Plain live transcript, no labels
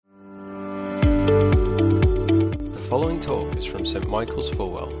The following talk is from St Michael's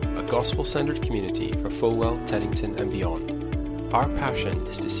Fulwell, a gospel-centered community for Fulwell, Teddington and beyond. Our passion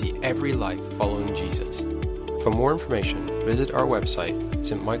is to see every life following Jesus. For more information, visit our website,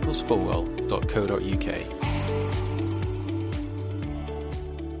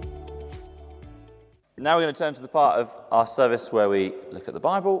 stmichaelsfulwell.co.uk. Now we're going to turn to the part of our service where we look at the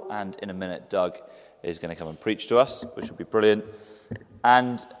Bible, and in a minute Doug is going to come and preach to us, which will be brilliant.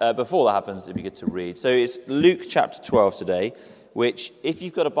 And before that happens, it'd be good to read. So it's Luke chapter 12 today, which, if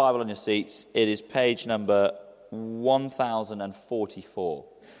you've got a Bible on your seats, it is page number 1044.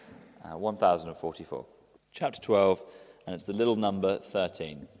 1044. Chapter 12, and it's the little number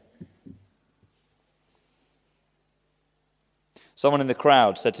 13. Someone in the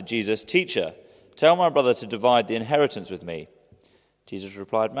crowd said to Jesus, "Teacher, tell my brother to divide the inheritance with me." Jesus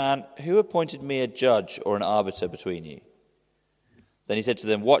replied, "Man, who appointed me a judge or an arbiter between you?" Then he said to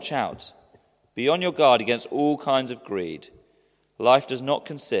them, "Watch out. Be on your guard against all kinds of greed. Life does not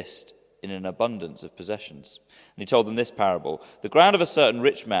consist in an abundance of possessions." And he told them this parable. The ground of a certain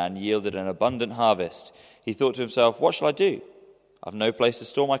rich man yielded an abundant harvest. He thought to himself, "What shall I do? I've no place to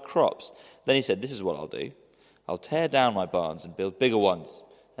store my crops." Then he said, "This is what I'll do. I'll tear down my barns and build bigger ones,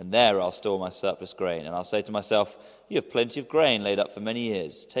 and there I'll store my surplus grain. And I'll say to myself, you have plenty of grain laid up for many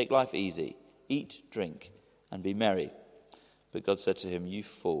years. Take life easy. Eat, drink, and be merry." But God said to him, "You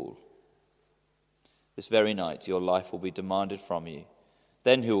fool. This very night your life will be demanded from you.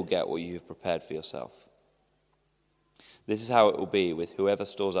 Then who will get what you have prepared for yourself? This is how it will be with whoever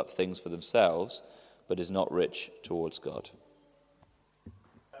stores up things for themselves, but is not rich towards God."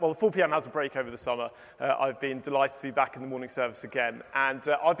 Well, the 4 p.m. has a break over the summer. I've been delighted to be back in the morning service again. And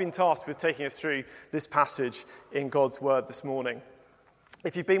I've been tasked with taking us through this passage in God's Word this morning.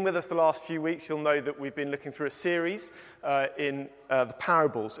 If you've been with us the last few weeks, you'll know that we've been looking through a series in the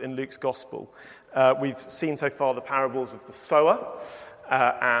parables in Luke's Gospel. We've seen so far the parables of the sower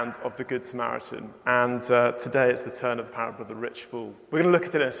and of the Good Samaritan. And today it's the turn of the parable of the rich fool. We're going to look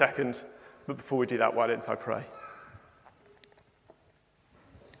at it in a second, but before we do that, why don't I pray?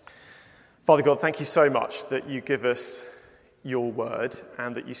 Father God, thank you so much that you give us your word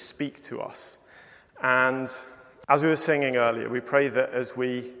and that you speak to us. And as we were singing earlier, we pray that as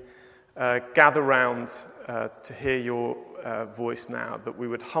we gather round to hear your voice now, that we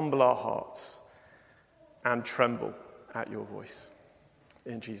would humble our hearts and tremble at your voice.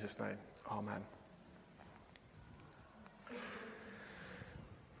 In Jesus' name, amen.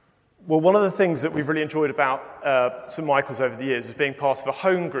 Well, one of the things that we've really enjoyed about St Michael's over the years is being part of a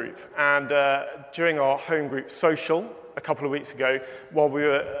home group. And during our home group social a couple of weeks ago, while we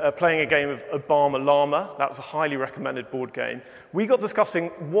were playing a game of Obama Llama, that's a highly recommended board game, we got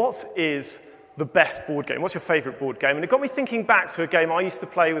discussing what is the best board game. What's your favourite board game? And it got me thinking back to a game I used to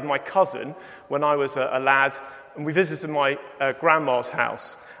play with my cousin when I was a lad, and we visited my grandma's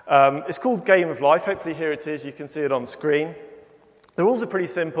house. It's called Game of Life. Hopefully here it is. You can see it on the screen. The rules are pretty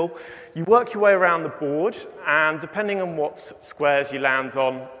simple. You work your way around the board, and depending on what squares you land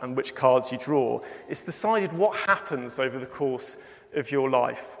on and which cards you draw, it's decided what happens over the course of your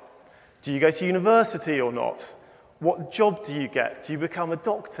life. Do you go to university or not? What job do you get? Do you become a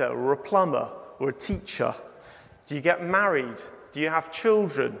doctor or a plumber or a teacher? Do you get married? Do you have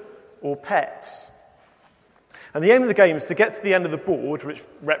children or pets? And the aim of the game is to get to the end of the board, which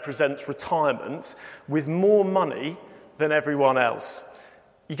represents retirement, with more money than everyone else.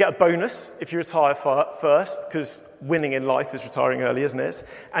 You get a bonus if you retire first, because winning in life is retiring early, isn't it?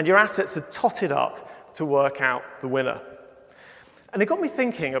 And your assets are totted up to work out the winner. And it got me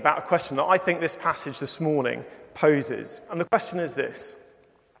thinking about a question that I think this passage this morning poses. And the question is this: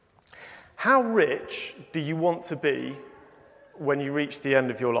 how rich do you want to be when you reach the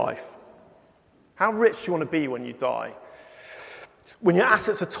end of your life? How rich do you want to be when you die? When your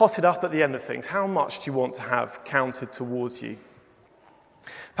assets are totted up at the end of things, how much do you want to have counted towards you?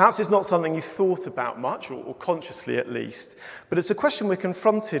 Perhaps it's not something you've thought about much, or consciously at least, but it's a question we're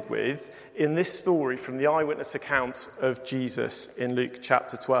confronted with in this story from the eyewitness accounts of Jesus in Luke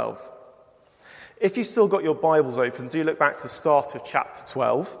chapter 12. If you've still got your Bibles open, do look back to the start of chapter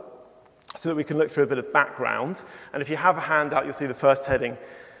 12 so that we can look through a bit of background. And if you have a handout, you'll see the first heading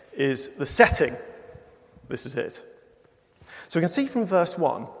is the setting. This is it. So we can see from verse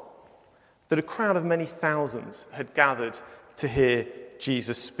 1 that a crowd of many thousands had gathered to hear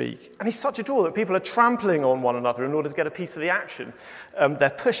Jesus speak. And he's such a draw that people are trampling on one another in order to get a piece of the action.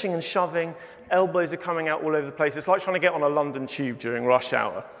 They're pushing and shoving, elbows are coming out all over the place. It's like trying to get on a London tube during rush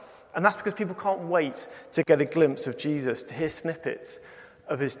hour. And that's because people can't wait to get a glimpse of Jesus, to hear snippets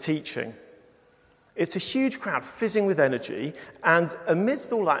of his teaching. It's a huge crowd fizzing with energy, and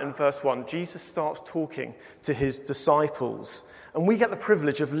amidst all that in verse 1, Jesus starts talking to his disciples, and we get the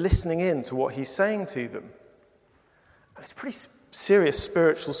privilege of listening in to what he's saying to them. And it's pretty serious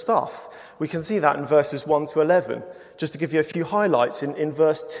spiritual stuff. We can see that in verses 1 to 11. Just to give you a few highlights, in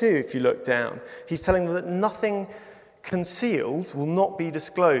verse 2, if you look down, he's telling them that nothing concealed will not be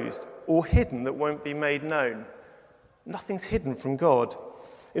disclosed, or hidden that won't be made known. Nothing's hidden from God.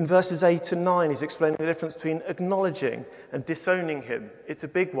 In verses 8 to 9, he's explaining the difference between acknowledging and disowning him. It's a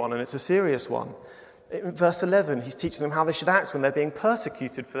big one, and it's a serious one. In verse 11, he's teaching them how they should act when they're being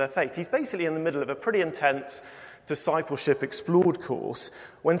persecuted for their faith. He's basically in the middle of a pretty intense discipleship explored course,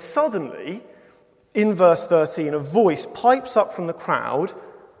 when suddenly, in verse 13, a voice pipes up from the crowd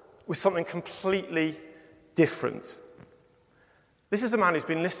with something completely different. This is a man who's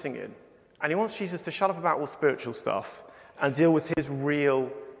been listening in, and he wants Jesus to shut up about all spiritual stuff and deal with his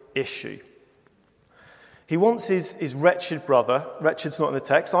real issue. He wants his wretched brother, wretched's not in the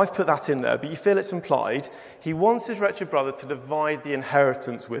text, I've put that in there, but you feel it's implied, he wants his wretched brother to divide the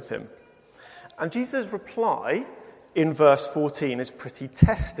inheritance with him. And Jesus' reply in verse 14 is pretty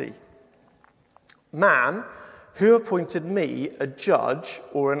testy. Man, who appointed me a judge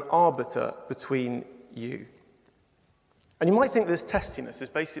or an arbiter between you? And you might think this testiness is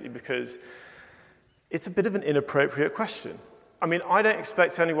basically because it's a bit of an inappropriate question. I mean, I don't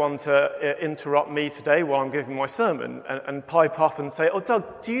expect anyone to interrupt me today while I'm giving my sermon and pipe up and say, "Oh,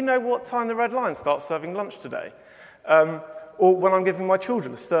 Doug, do you know what time the Red Lion starts serving lunch today?" Or when I'm giving my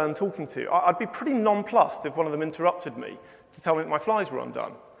children a stern talking to. I'd be pretty nonplussed if one of them interrupted me to tell me that my flies were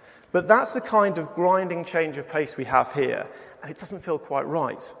undone. But that's the kind of grinding change of pace we have here, and it doesn't feel quite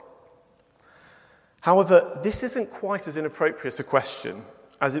right. However, this isn't quite as inappropriate a question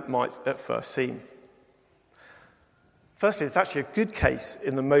as it might at first seem. Firstly, it's actually a good case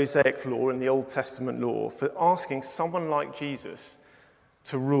in the Mosaic law, in the Old Testament law, for asking someone like Jesus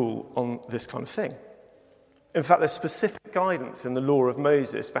to rule on this kind of thing. In fact, there's specific guidance in the law of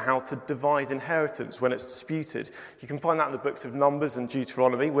Moses for how to divide inheritance when it's disputed. You can find that in the books of Numbers and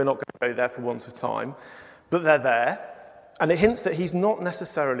Deuteronomy. We're not going to go there for want of time. But they're there, and it hints that he's not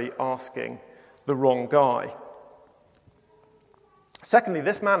necessarily asking the wrong guy. Secondly,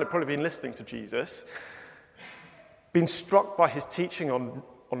 this man had probably been listening to Jesus, been struck by his teaching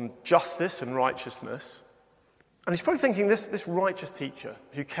on justice and righteousness, and he's probably thinking, this righteous teacher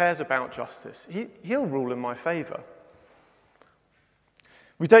who cares about justice, he'll rule in my favour.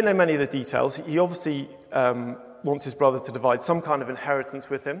 We don't know many of the details. He obviously wants his brother to divide some kind of inheritance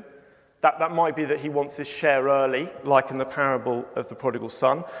with him. That might be that he wants his share early, like in the parable of the prodigal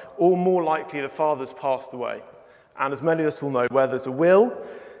son, or more likely the father's passed away. And as many of us will know, where there's a will,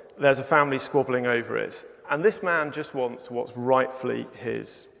 there's a family squabbling over it. And this man just wants what's rightfully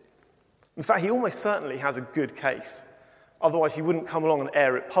his. In fact, he almost certainly has a good case. Otherwise, he wouldn't come along and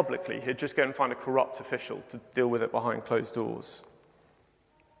air it publicly. He'd just go and find a corrupt official to deal with it behind closed doors.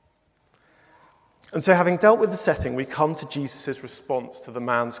 And so, having dealt with the setting, we come to Jesus' response to the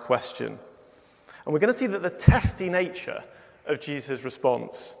man's question. And we're going to see that the testy nature of Jesus'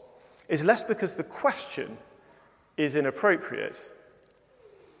 response is less because the question is inappropriate,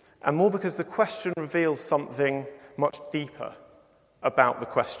 and more because the question reveals something much deeper about the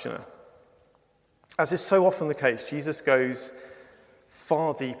questioner. As is so often the case, Jesus goes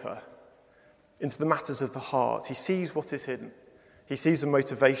far deeper into the matters of the heart. He sees what is hidden. He sees the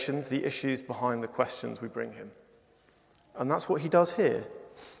motivations, the issues behind the questions we bring him. And that's what he does here.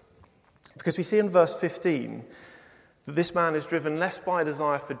 Because we see in verse 15 that this man is driven less by a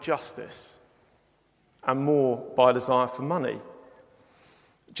desire for justice and more by a desire for money.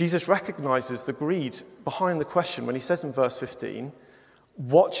 Jesus recognizes the greed behind the question when he says in verse 15,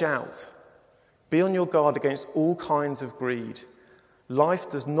 "Watch out. Be on your guard against all kinds of greed. Life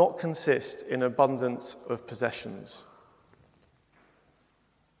does not consist in abundance of possessions."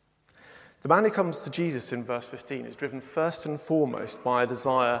 The man who comes to Jesus in verse 15 is driven first and foremost by a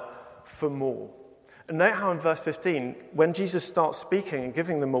desire for more. And note how in verse 15, when Jesus starts speaking and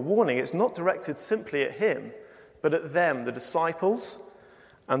giving them a warning, it's not directed simply at him, but at them, the disciples,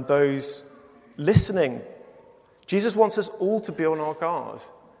 and those listening. Jesus wants us all to be on our guard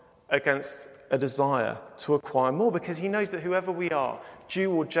against a desire to acquire more, because he knows that whoever we are,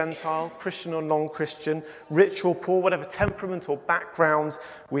 Jew or Gentile, Christian or non-Christian, rich or poor, whatever temperament or background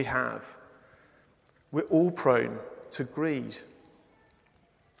we have, we're all prone to greed.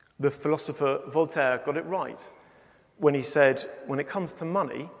 The philosopher Voltaire got it right when he said, when it comes to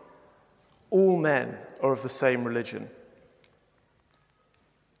money, all men are of the same religion.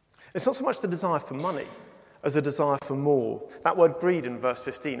 It's not so much the desire for money as a desire for more. That word greed in verse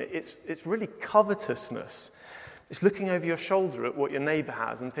 15, it's really covetousness. It's looking over your shoulder at what your neighbour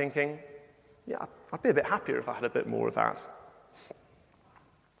has and thinking, yeah, I'd be a bit happier if I had a bit more of that.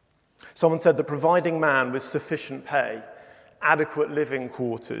 Someone said that providing man with sufficient pay, adequate living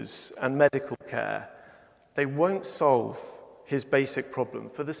quarters and medical care, they won't solve his basic problem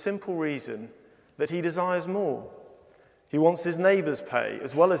for the simple reason that he desires more. He wants his neighbour's pay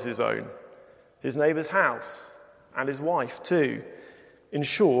as well as his own, his neighbour's house and his wife too. In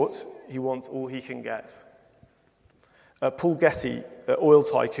short, he wants all he can get. Paul Getty, oil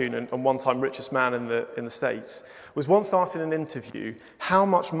tycoon and one-time richest man in the States, was once asked in an interview how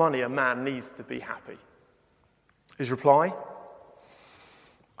much money a man needs to be happy. His reply,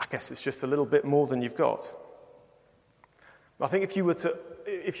 I guess it's just a little bit more than you've got. I think if you were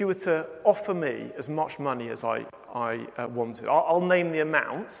to offer me as much money as I wanted, I'll name the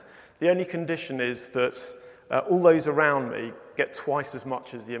amount. The only condition is that all those around me get twice as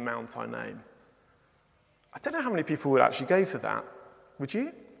much as the amount I name. I don't know how many people would actually go for that. Would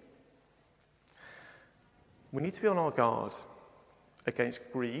you? We need to be on our guard against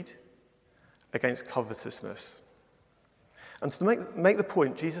greed, against covetousness. And to make the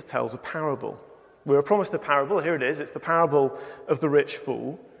point, Jesus tells a parable. We were promised a parable. Here it is. It's the parable of the rich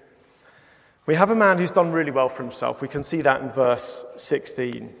fool. We have a man who's done really well for himself. We can see that in verse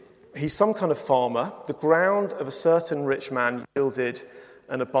 16. He's some kind of farmer. The ground of a certain rich man yielded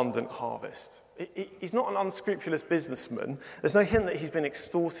an abundant harvest. He's not an unscrupulous businessman. There's no hint that he's been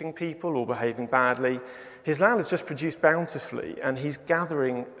extorting people or behaving badly. His land has just produced bountifully, and he's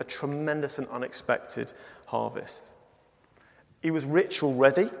gathering a tremendous and unexpected harvest. He was rich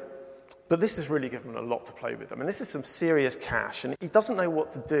already, but this has really given him a lot to play with. I mean, this is some serious cash, and he doesn't know what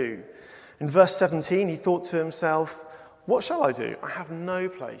to do. In verse 17, he thought to himself, what shall I do? I have no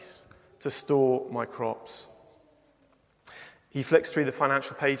place to store my crops. He flicks through the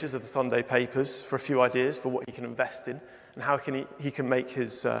financial pages of the Sunday papers for a few ideas for what he can invest in and how he can make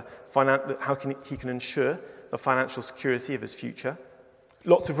his he can ensure the financial security of his future.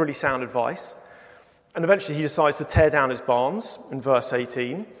 Lots of really sound advice. And eventually he decides to tear down his barns in verse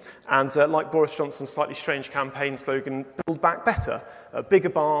 18 and, like Boris Johnson's slightly strange campaign slogan, build back better. Bigger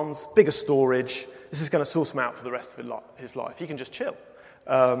barns, bigger storage. This is going to sort him out for the rest of his life. He can just chill.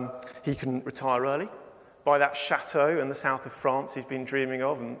 He can retire early, buy that chateau in the south of France he's been dreaming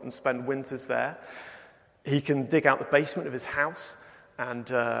of and spend winters there. He can dig out the basement of his house and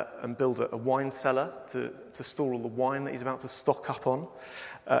build a wine cellar to store all the wine that he's about to stock up on.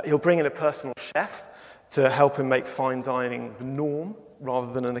 He'll bring in a personal chef to help him make fine dining the norm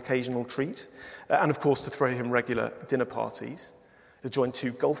rather than an occasional treat, and of course to throw him regular dinner parties. He'll join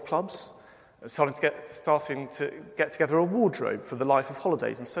 2 golf clubs, starting to get together a wardrobe for the life of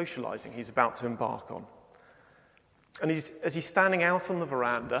holidays and socialising he's about to embark on. And as he's standing out on the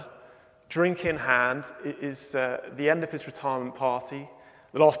veranda, drink in hand, it is the end of his retirement party.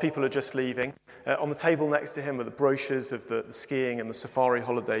 The last people are just leaving. On the table next to him are the brochures of the skiing and the safari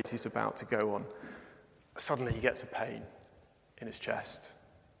holidays he's about to go on. Suddenly he gets a pain in his chest.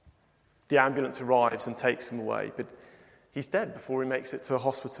 The ambulance arrives and takes him away, but he's dead before he makes it to a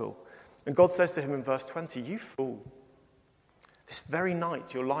hospital. And God says to him in verse 20, you fool, this very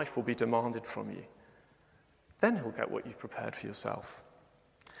night your life will be demanded from you. Then he'll get what you've prepared for yourself.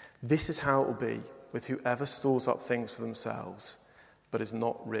 This is how it will be with whoever stores up things for themselves, but is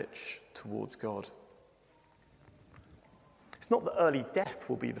not rich towards God. It's not that early death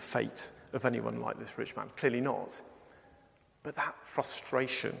will be the fate of anyone like this rich man, clearly not. But that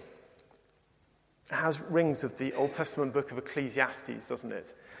frustration has rings of the Old Testament book of Ecclesiastes, doesn't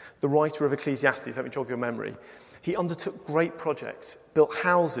it? The writer of Ecclesiastes, let me jog your memory. He undertook great projects, built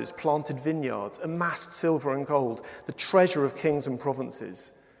houses, planted vineyards, amassed silver and gold, the treasure of kings and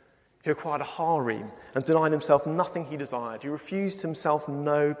provinces. He acquired a harem and denied himself nothing he desired. He refused himself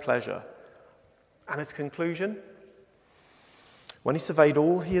no pleasure. And his conclusion? When he surveyed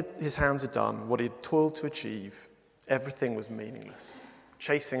all his hands had done, what he had toiled to achieve, everything was meaningless,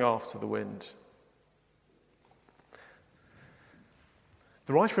 chasing after the wind.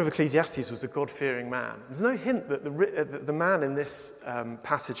 The writer of Ecclesiastes was a God-fearing man. There's no hint that the man in this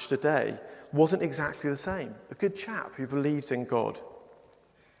passage today wasn't exactly the same. A good chap who believed in God.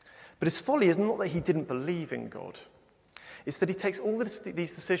 But his folly is not that he didn't believe in God. It's that he takes all these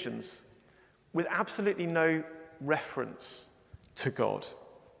decisions with absolutely no reference to God.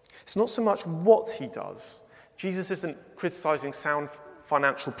 It's not so much what he does. Jesus isn't criticizing sound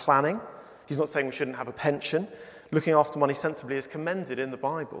financial planning. He's not saying we shouldn't have a pension. Looking after money sensibly is commended in the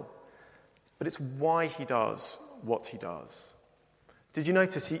Bible. But it's why he does what he does. Did you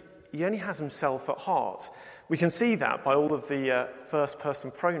notice he only has himself at heart. We can see that by all of the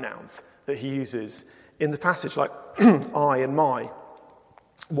first-person pronouns that he uses in the passage, like I and my.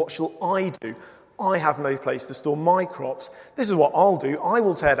 What shall I do? I have no place to store my crops. This is what I'll do. I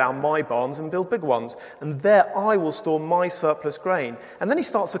will tear down my barns and build big ones, and there I will store my surplus grain. And then he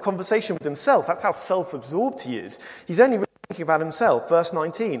starts a conversation with himself. That's how self-absorbed he is. He's only really thinking about himself. Verse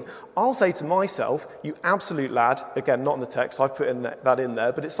 19, I'll say to myself, you absolute lad, again, not in the text, I've put that in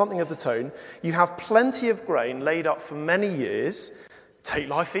there, but it's something of the tone. You have plenty of grain laid up for many years. Take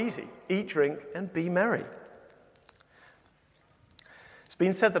life easy. Eat, drink, and be merry. It's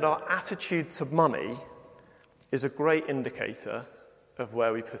been said that our attitude to money is a great indicator of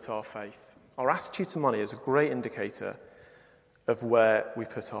where we put our faith. Our attitude to money is a great indicator of where we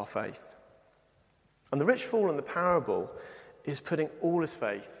put our faith. And the rich fool in the parable is putting all his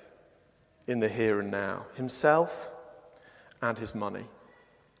faith in the here and now, himself and his money.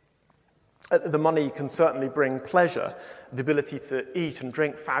 The money can certainly bring pleasure, the ability to eat and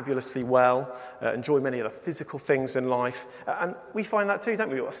drink fabulously well, enjoy many of the physical things in life. And we find that too, don't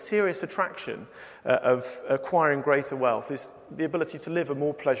we? A serious attraction of acquiring greater wealth is the ability to live a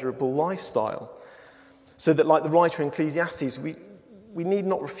more pleasurable lifestyle. So that, like the writer in Ecclesiastes, we need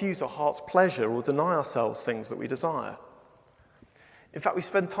not refuse our heart's pleasure or deny ourselves things that we desire. In fact, we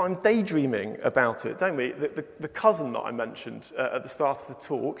spend time daydreaming about it, don't we? The cousin that I mentioned at the start of the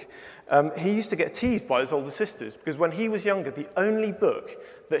talk, he used to get teased by his older sisters because when he was younger, the only book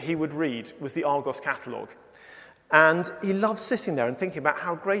that he would read was the Argos catalogue. And he loved sitting there and thinking about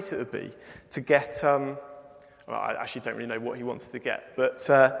how great it would be to get... well, I actually don't really know what he wanted to get. But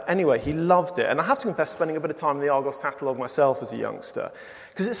anyway, he loved it. And I have to confess, spending a bit of time in the Argos catalogue myself as a youngster.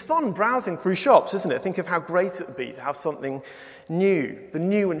 Because it's fun browsing through shops, isn't it? Think of how great it would be to have something new, the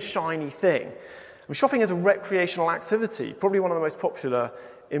new and shiny thing. And shopping is a recreational activity, probably one of the most popular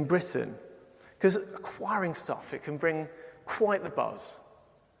in Britain. Because acquiring stuff, it can bring quite the buzz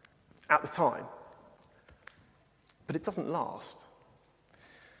at the time. But it doesn't last.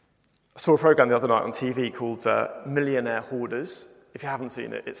 I saw a programme the other night on TV called Millionaire Hoarders. If you haven't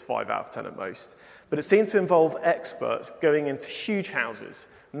seen it, it's 5 out of 10 at most. But it seemed to involve experts going into huge houses,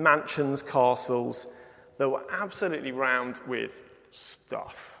 mansions, castles, that were absolutely rammed with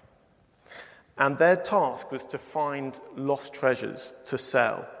stuff. And their task was to find lost treasures to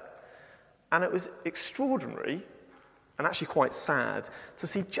sell. And it was extraordinary, and actually quite sad, to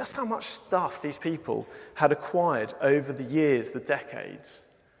see just how much stuff these people had acquired over the years, the decades.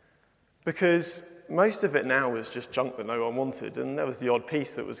 Because most of it now was just junk that no one wanted, and there was the odd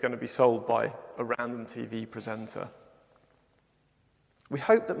piece that was going to be sold by a random TV presenter. We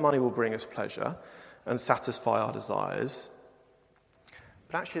hope that money will bring us pleasure and satisfy our desires,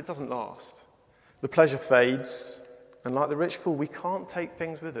 but actually it doesn't last. The pleasure fades, and like the rich fool, we can't take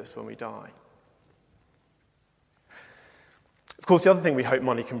things with us when we die. Of course, the other thing we hope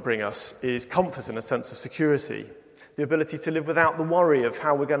money can bring us is comfort and a sense of security. The ability to live without the worry of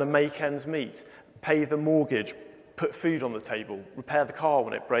how we're going to make ends meet, pay the mortgage, put food on the table, repair the car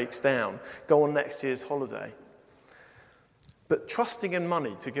when it breaks down, go on next year's holiday. But trusting in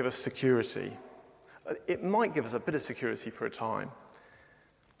money to give us security, it might give us a bit of security for a time.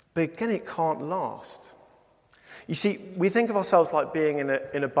 But again, it can't last. You see, we think of ourselves like being in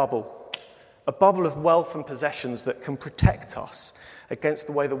a bubble of wealth and possessions that can protect us against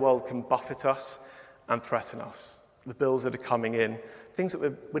the way the world can buffet us and threaten us. The bills that are coming in, things that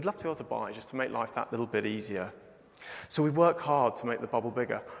we'd love to be able to buy just to make life that little bit easier. So we work hard to make the bubble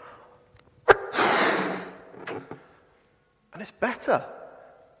bigger. And it's better,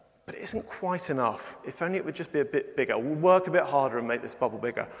 but it isn't quite enough. If only it would just be a bit bigger. We'll work a bit harder and make this bubble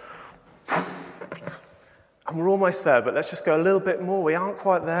bigger. And we're almost there, but let's just go a little bit more. We aren't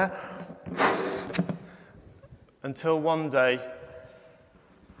quite there. Until one day,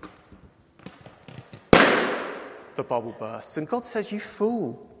 the bubble bursts. And God says, you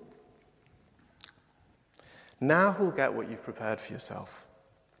fool. Now we'll get what you've prepared for yourself.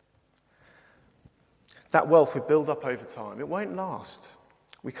 That wealth we build up over time, it won't last.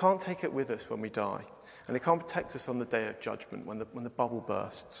 We can't take it with us when we die. And it can't protect us on the day of judgment when the bubble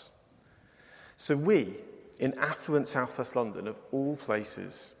bursts. So we, in affluent southwest London, of all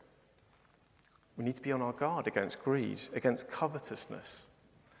places, we need to be on our guard against greed, against covetousness,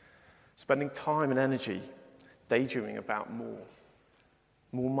 spending time and energy daydreaming about more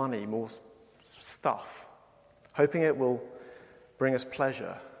money, more stuff, hoping it will bring us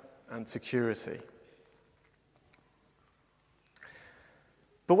pleasure and security.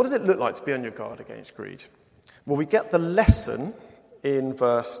 But what does it look like to be on your guard against greed? Well, we get the lesson in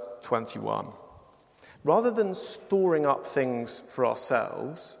verse 21. Rather than storing up things for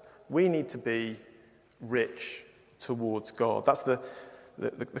ourselves, We need to be rich towards God. That's the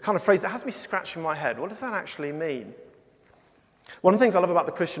kind of phrase that has me scratching my head. What does that actually mean? One of the things I love about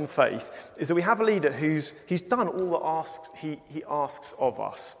the Christian faith is that we have a leader he's done all that he asks of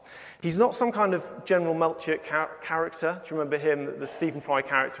us. He's not some kind of General Melchior character. Do you remember him, the Stephen Fry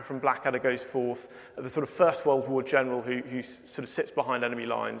character from Blackadder Goes Forth, the sort of First World War general who sort of sits behind enemy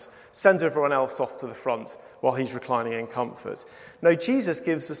lines, sends everyone else off to the front while he's reclining in comfort. No, Jesus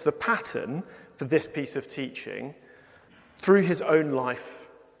gives us the pattern for this piece of teaching through his own life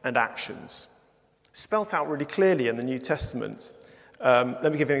and actions, spelt out really clearly in the New Testament. Let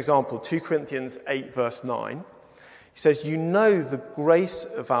me give you an example. 2 Corinthians 8, verse 9. He says, "You know the grace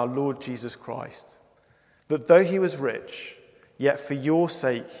of our Lord Jesus Christ, that though he was rich, yet for your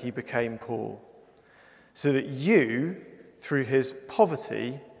sake he became poor, so that you, through his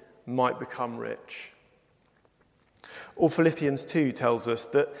poverty, might become rich." Or Philippians 2 tells us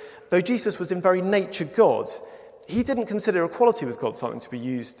that though Jesus was in very nature God, he didn't consider equality with God something to be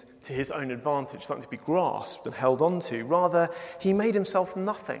used to his own advantage, something to be grasped and held on to. Rather, he made himself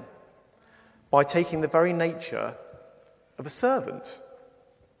nothing by taking the very nature of a servant.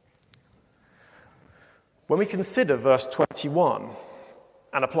 When we consider verse 21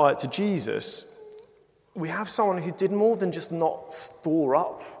 and apply it to Jesus, we have someone who did more than just not store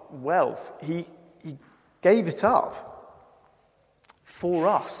up wealth. He gave it up for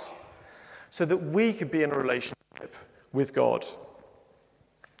us so that we could be in a relationship with God.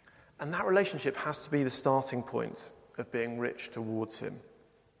 And that relationship has to be the starting point of being rich towards him.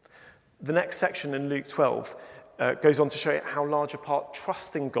 The next section in Luke 12 goes on to show you how large a part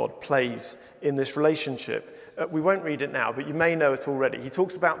trusting God plays in this relationship. We won't read it now, but you may know it already. He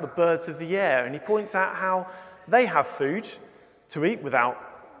talks about the birds of the air, and he points out how they have food to eat without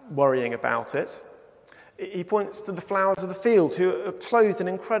worrying about it. He points to the flowers of the field, who are clothed in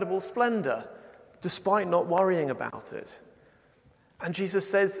incredible splendor, despite not worrying about it. And Jesus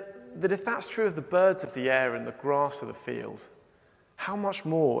says that if that's true of the birds of the air and the grass of the field, how much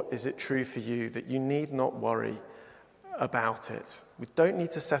more is it true for you that you need not worry about it? We don't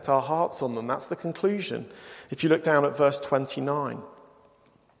need to set our hearts on them. That's the conclusion. If you look down at verse 29,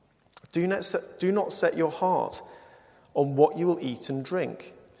 do not set your heart on what you will eat and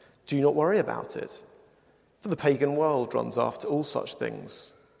drink. Do not worry about it. For the pagan world runs after all such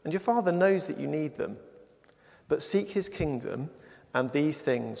things, and your Father knows that you need them. But seek his kingdom, and these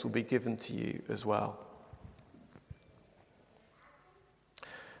things will be given to you as well.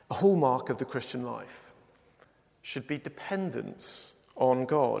 A hallmark of the Christian life should be dependence on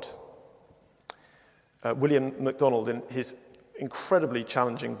God. William MacDonald, in his incredibly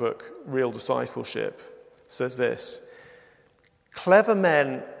challenging book, Real Discipleship, says this: "Clever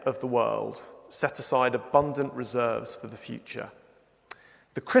men of the world set aside abundant reserves for the future.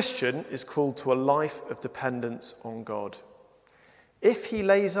 The Christian is called to a life of dependence on God. If he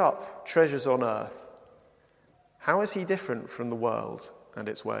lays up treasures on earth, how is he different from the world and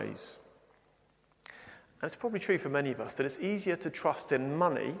its ways?" And it's probably true for many of us that it's easier to trust in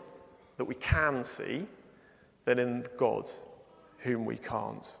money that we can see than in God whom we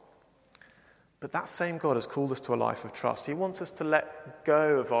can't. But that same God has called us to a life of trust. He wants us to let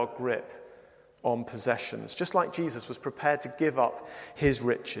go of our grip on possessions, just like Jesus was prepared to give up his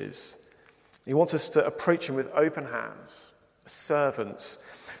riches. He wants us to approach him with open hands, servants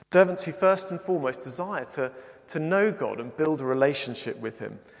who first and foremost desire to know God and build a relationship with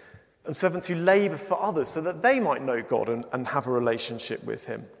him, and servants who labour for others so that they might know God and have a relationship with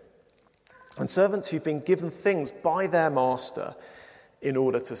him, and servants who've been given things by their master in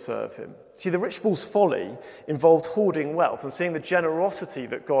order to serve him. See, the rich fool's folly involved hoarding wealth and seeing the generosity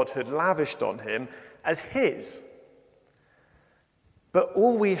that God had lavished on him as his. But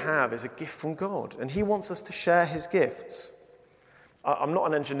all we have is a gift from God, and he wants us to share his gifts. I'm not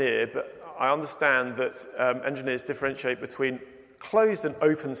an engineer, but I understand that engineers differentiate between closed and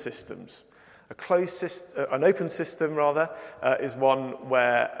open systems. An open system, is one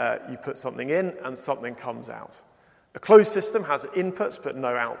where you put something in and something comes out. A closed system has inputs but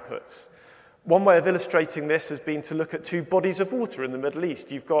no outputs. One way of illustrating this has been to look at two bodies of water in the Middle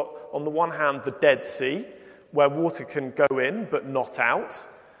East. You've got, on the one hand, the Dead Sea, where water can go in but not out.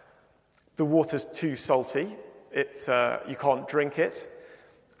 The water's too salty. You can't drink it,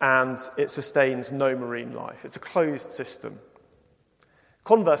 and it sustains no marine life. It's a closed system.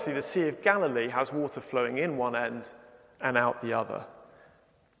 Conversely, the Sea of Galilee has water flowing in one end and out the other.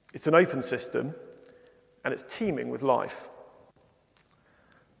 It's an open system, and it's teeming with life.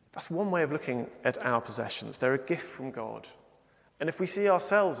 That's one way of looking at our possessions. They're a gift from God. And if we see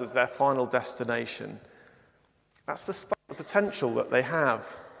ourselves as their final destination, that's the potential that they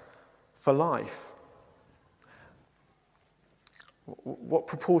have for life? What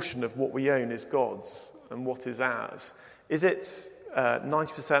proportion of what we own is God's and what is ours? Is it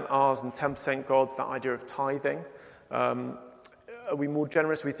 90% ours and 10% God's, that idea of tithing? Are we more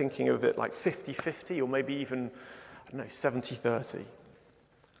generous? Are we thinking of it like 50-50 or maybe even, 70-30?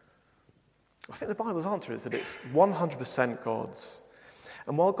 I think the Bible's answer is that it's 100% God's.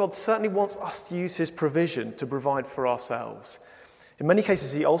 And while God certainly wants us to use his provision to provide for ourselves, in many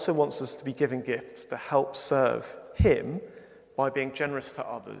cases he also wants us to be giving gifts to help serve him by being generous to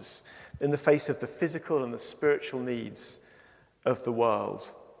others in the face of the physical and the spiritual needs of the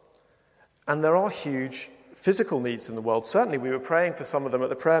world. And there are huge physical needs in the world. Certainly we were praying for some of them at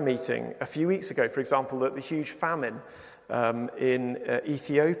the prayer meeting a few weeks ago. For example, the huge famine in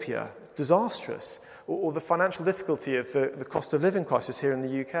Ethiopia, disastrous, or the financial difficulty of the cost of living crisis here in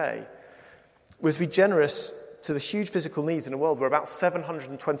the UK. Was be generous to the huge physical needs in a world where about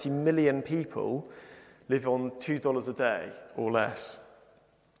 720 million people live on $2 a day or less.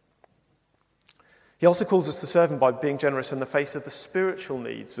 He also calls us to serve him by being generous in the face of the spiritual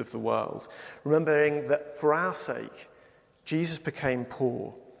needs of the world, remembering that for our sake, Jesus became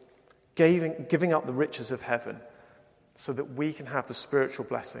poor, giving up the riches of heaven so that we can have the spiritual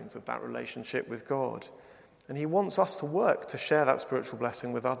blessings of that relationship with God. And he wants us to work to share that spiritual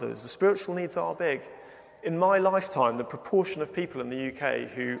blessing with others. The spiritual needs are big. In my lifetime, the proportion of people in the UK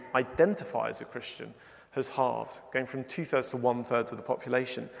who identify as a Christian has halved, going from 2/3 to 1/3 of the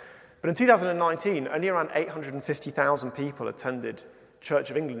population. But in 2019, only around 850,000 people attended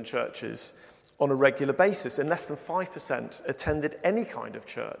Church of England churches on a regular basis, and less than 5% attended any kind of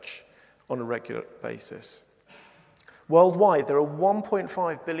church on a regular basis. Worldwide, there are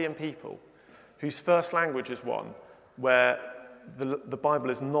 1.5 billion people whose first language is one where the Bible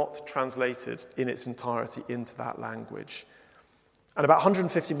is not translated in its entirety into that language. And about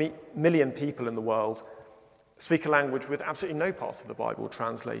 150 million people in the world speak a language with absolutely no part of the Bible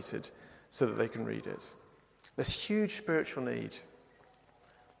translated so that they can read it. There's huge spiritual need.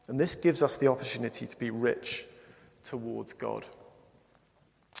 And this gives us the opportunity to be rich towards God,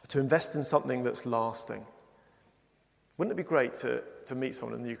 to invest in something that's lasting. Wouldn't it be great to meet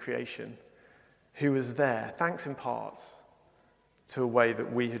someone in the new creation who was there, thanks in part to a way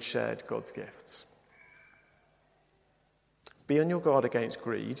that we had shared God's gifts? Be on your guard against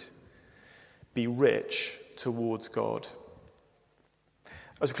greed. Be rich towards God.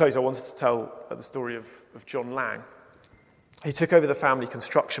 As we close, I wanted to tell the story of John Lang. He took over the family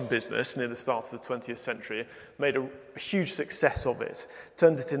construction business near the start of the 20th century, made a huge success of it,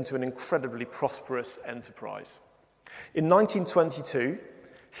 turned it into an incredibly prosperous enterprise. In 1922,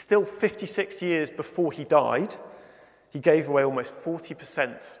 still 56 years before he died, he gave away almost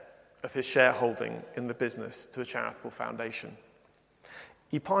 40% of his shareholding in the business to a charitable foundation.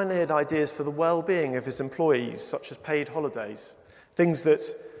 He pioneered ideas for the well-being of his employees, such as paid holidays, things that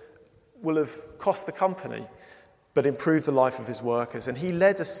will have cost the company but improved the life of his workers. And he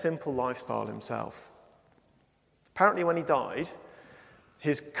led a simple lifestyle himself. Apparently, when he died,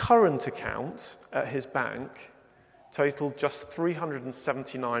 his current account at his bank totaled just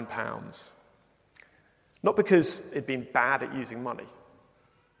 £379. Not because he'd been bad at using money,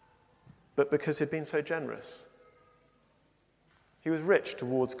 but because he'd been so generous. He was rich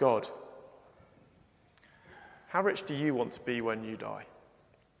towards God. How rich do you want to be when you die?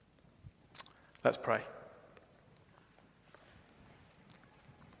 Let's pray.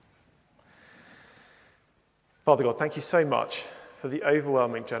 Father God, thank you so much for the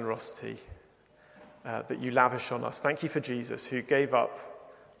overwhelming generosity that you lavish on us. Thank you for Jesus, who gave up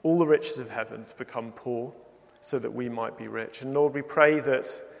all the riches of heaven to become poor so that we might be rich. And Lord, we pray that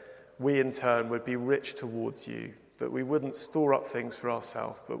we in turn would be rich towards you, that we wouldn't store up things for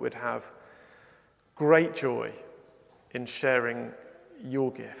ourselves, but would have great joy in sharing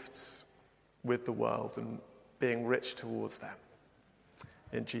your gifts with the world and being rich towards them.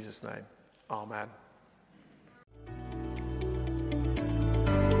 In Jesus' name, amen.